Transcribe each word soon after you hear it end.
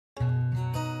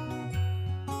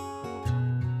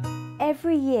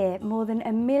Every year, more than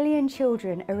 1 million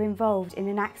children are involved in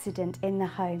an accident in the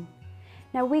home.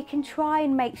 Now, we can try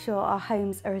and make sure our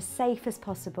homes are as safe as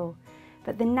possible,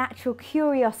 but the natural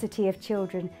curiosity of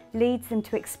children leads them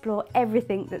to explore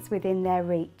everything that's within their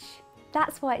reach.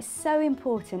 That's why it's so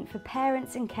important for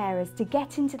parents and carers to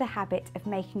get into the habit of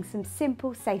making some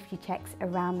simple safety checks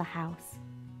around the house.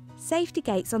 Safety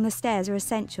gates on the stairs are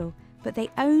essential, but they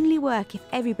only work if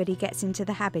everybody gets into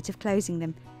the habit of closing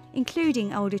them,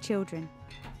 including older children.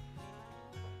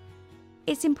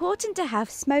 It's important to have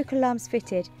smoke alarms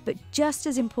fitted, but just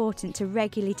as important to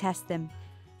regularly test them.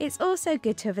 It's also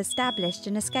good to have established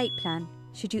an escape plan,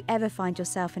 should you ever find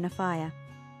yourself in a fire.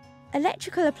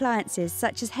 Electrical appliances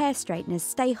such as hair straighteners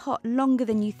stay hot longer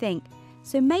than you think,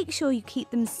 so make sure you keep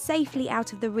them safely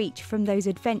out of the reach from those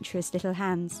adventurous little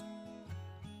hands.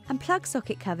 And plug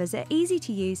socket covers are easy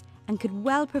to use and could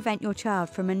well prevent your child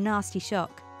from a nasty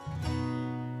shock.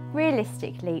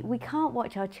 Realistically, we can't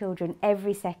watch our children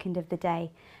every second of the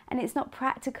day, and it's not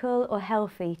practical or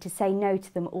healthy to say no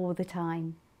to them all the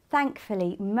time.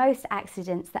 Thankfully, most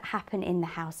accidents that happen in the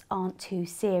house aren't too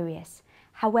serious.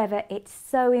 However, it's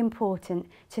so important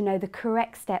to know the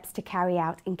correct steps to carry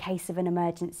out in case of an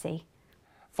emergency.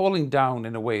 Falling down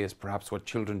in a way is perhaps what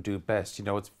children do best. You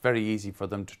know, it's very easy for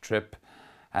them to trip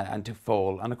and to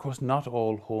fall. And of course, not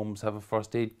all homes have a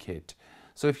first aid kit.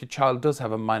 So if your child does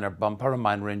have a minor bump or a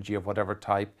minor injury of whatever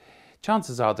type,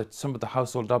 chances are that some of the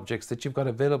household objects that you've got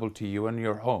available to you in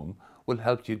your home will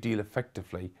help you deal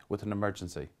effectively with an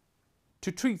emergency.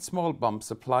 To treat small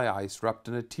bumps, apply ice wrapped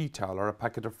in a tea towel or a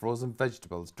packet of frozen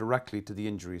vegetables directly to the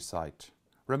injury site.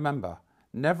 Remember,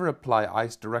 never apply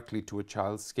ice directly to a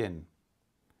child's skin.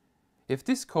 If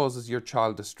this causes your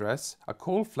child distress, a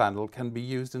cold flannel can be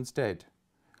used instead.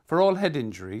 For all head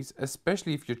injuries,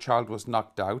 especially if your child was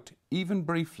knocked out, even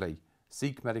briefly,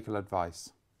 seek medical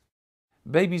advice.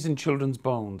 Babies and children's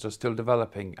bones are still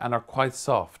developing and are quite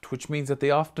soft, which means that they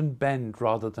often bend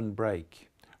rather than break.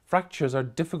 Fractures are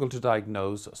difficult to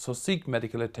diagnose, so seek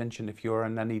medical attention if you are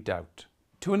in any doubt.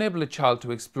 To enable a child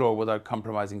to explore without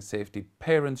compromising safety,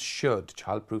 parents should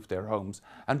childproof their homes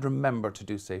and remember to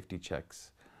do safety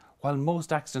checks. While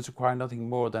most accidents require nothing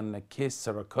more than a kiss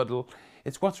or a cuddle,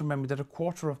 it's worth remembering that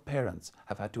 1/4 of parents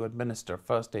have had to administer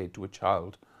first aid to a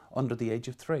child under the age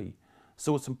of 3.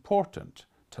 So it's important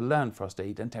to learn first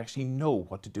aid and to actually know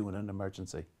what to do in an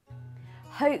emergency.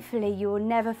 Hopefully you will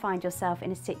never find yourself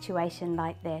in a situation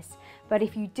like this, but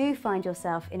if you do find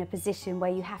yourself in a position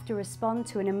where you have to respond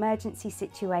to an emergency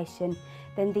situation,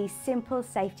 then these simple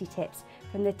safety tips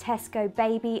from the Tesco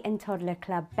Baby and Toddler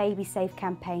Club BabySafe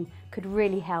campaign could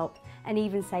really help and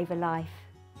even save a life.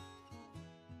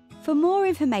 For more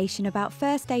information about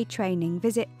first aid training,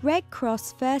 visit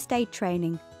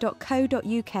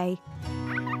redcrossfirstaidtraining.co.uk